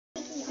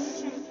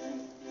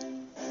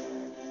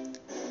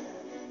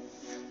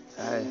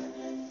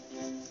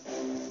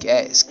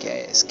Gas,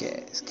 gas,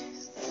 gas,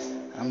 gas.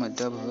 I'ma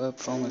double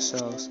up on my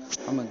sauce.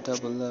 I'ma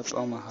double up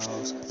on my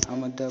house.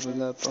 I'ma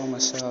double up on my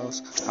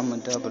sauce. I'ma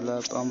double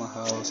up on my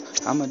house.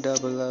 I'ma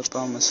double up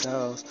on my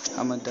sauce.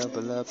 I'ma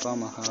double up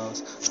on my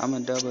house. I'ma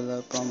double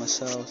up on my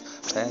sauce.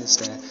 Pass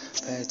that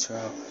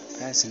petrol,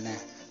 passing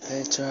that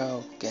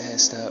petrol,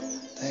 gassed up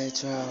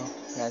petrol,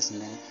 passing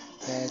that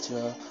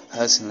petrol,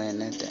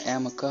 hustling at the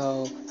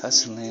Amoco,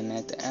 hustling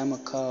at the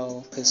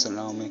Amoco, pistol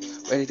on me,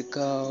 ready to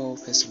go,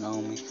 pistol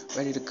on me,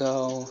 ready to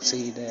go,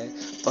 see that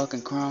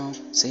fucking chrome,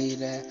 see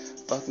that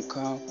fucking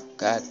chrome,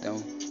 got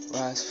them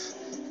rocks,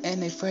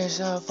 and they fresh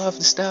off the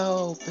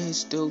stove,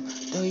 bitch, do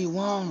you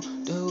want,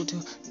 do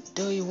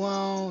you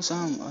want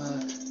some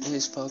of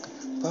this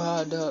fucking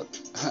product,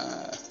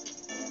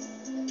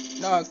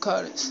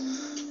 narcotics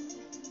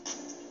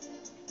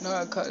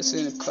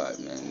in the cart,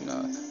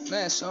 man.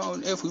 Mask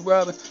on if we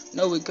robbing.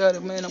 No, we got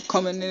it, man. I'm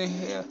coming in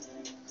here.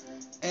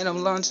 And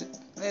I'm launching.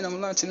 Man,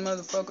 I'm launching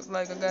motherfuckers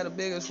like I got the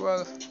biggest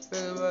rocket.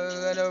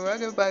 Got a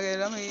rocket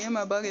pocket. I mean, in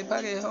my bucket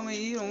pocket. Homie,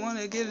 you don't want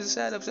to get a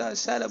shot up with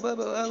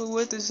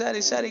the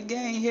shotty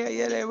gang here.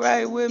 Yeah, they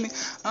ride with me.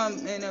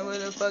 I'm in there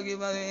with the fuck you,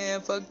 mother,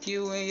 and fuck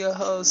you and your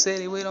whole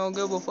city. We don't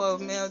give a fuck.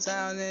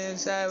 Milltown and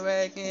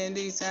Chirac and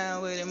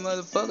D-Town with it,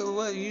 motherfucker.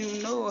 What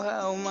you know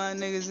how my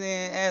niggas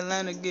in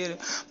Atlanta get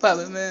it.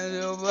 Poppin',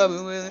 man,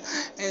 poppin' with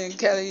it. In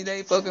Cali,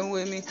 they fucking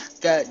with me.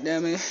 God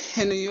damn it.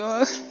 In New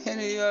York,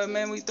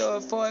 man, we throw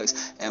forks.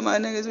 And my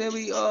niggas, man,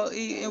 we all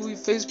eat and we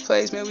fix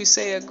place, man. We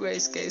say a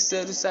grace case.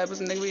 So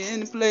disciples, nigga, we in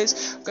the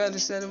place. Got to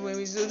set up when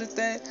we do the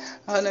thing.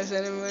 100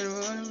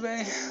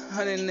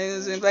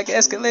 niggas in black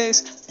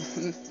Escalades.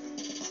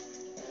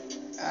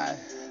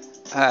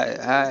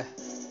 Alright.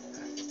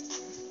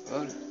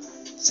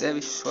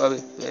 Savvy,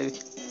 swabby, baby.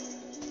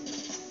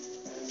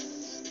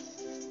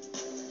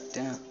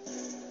 Damn.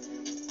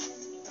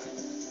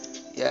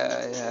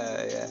 Yeah.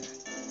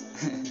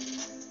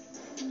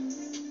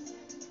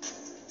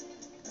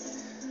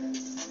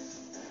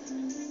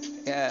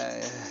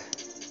 Yeah.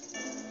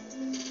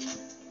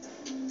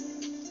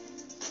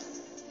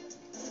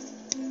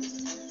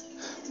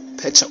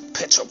 Petrol.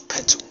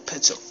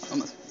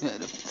 I'ma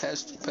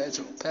pass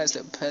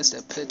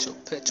that petrol.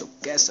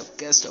 Gas up,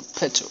 petrol.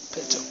 Pass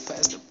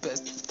the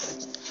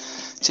petrol.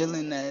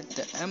 Chillin' at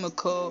the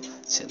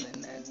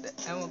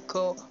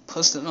Amoco,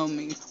 pistol on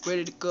me,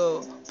 ready to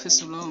go,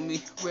 pistol on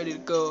me, ready to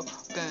go,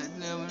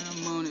 goddamn it,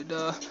 I'm on it,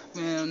 dawg,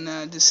 man, I'm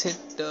not just hit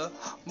the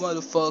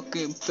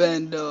motherfucking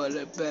bando, I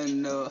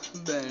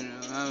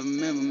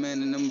remember,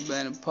 man, in them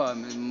band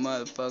apartments,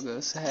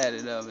 motherfuckers had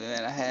it on me,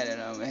 man, I had it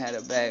on me, had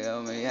a bag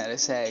on me, had a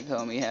sack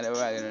on me, had a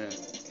rocket on me,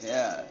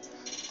 yeah,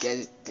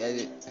 get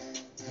it.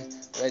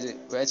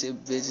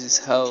 Ratchet bitches,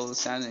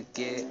 hoes, tryna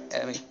get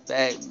at me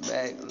back a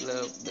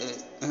little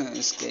bit.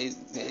 Skate,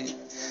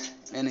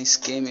 man, they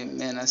scheming,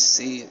 man, I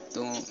see it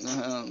through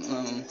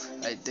them.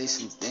 Like they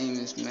some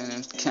demons, man,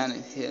 I'm kinda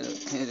hit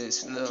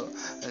this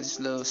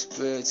little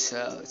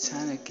spiritual,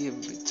 tryna give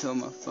it to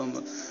my from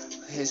my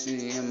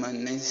history and my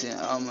nation,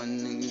 all my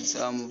niggas,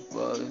 all my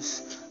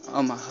brothers,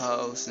 all my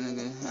hoes,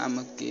 nigga,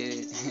 I'ma get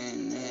it,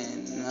 and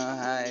man, know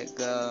how it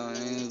go,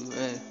 nigga,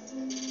 ready.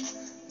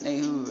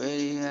 Nigga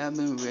ready, I've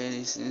been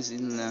ready since a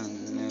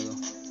young nigga.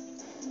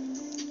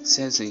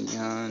 Since a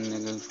young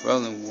nigga,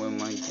 rolling with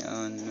my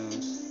young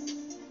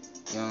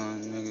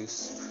niggas.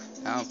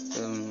 I'm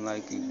feeling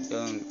like a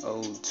young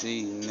OG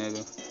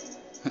nigga.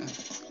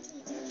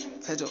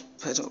 Petrol.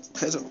 Pass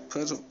that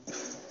petrol.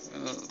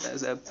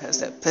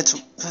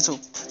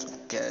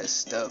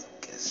 Gassed up.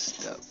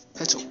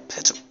 Petrol.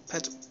 Pass that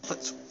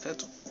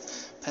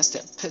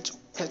petrol.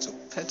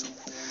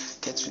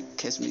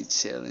 Catch me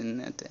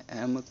chillin' at the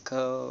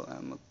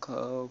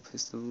Amoco,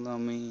 pistol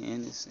on me,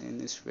 and it's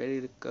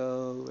ready to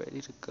go.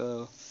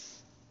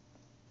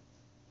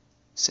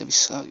 Say we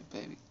sorry,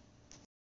 baby.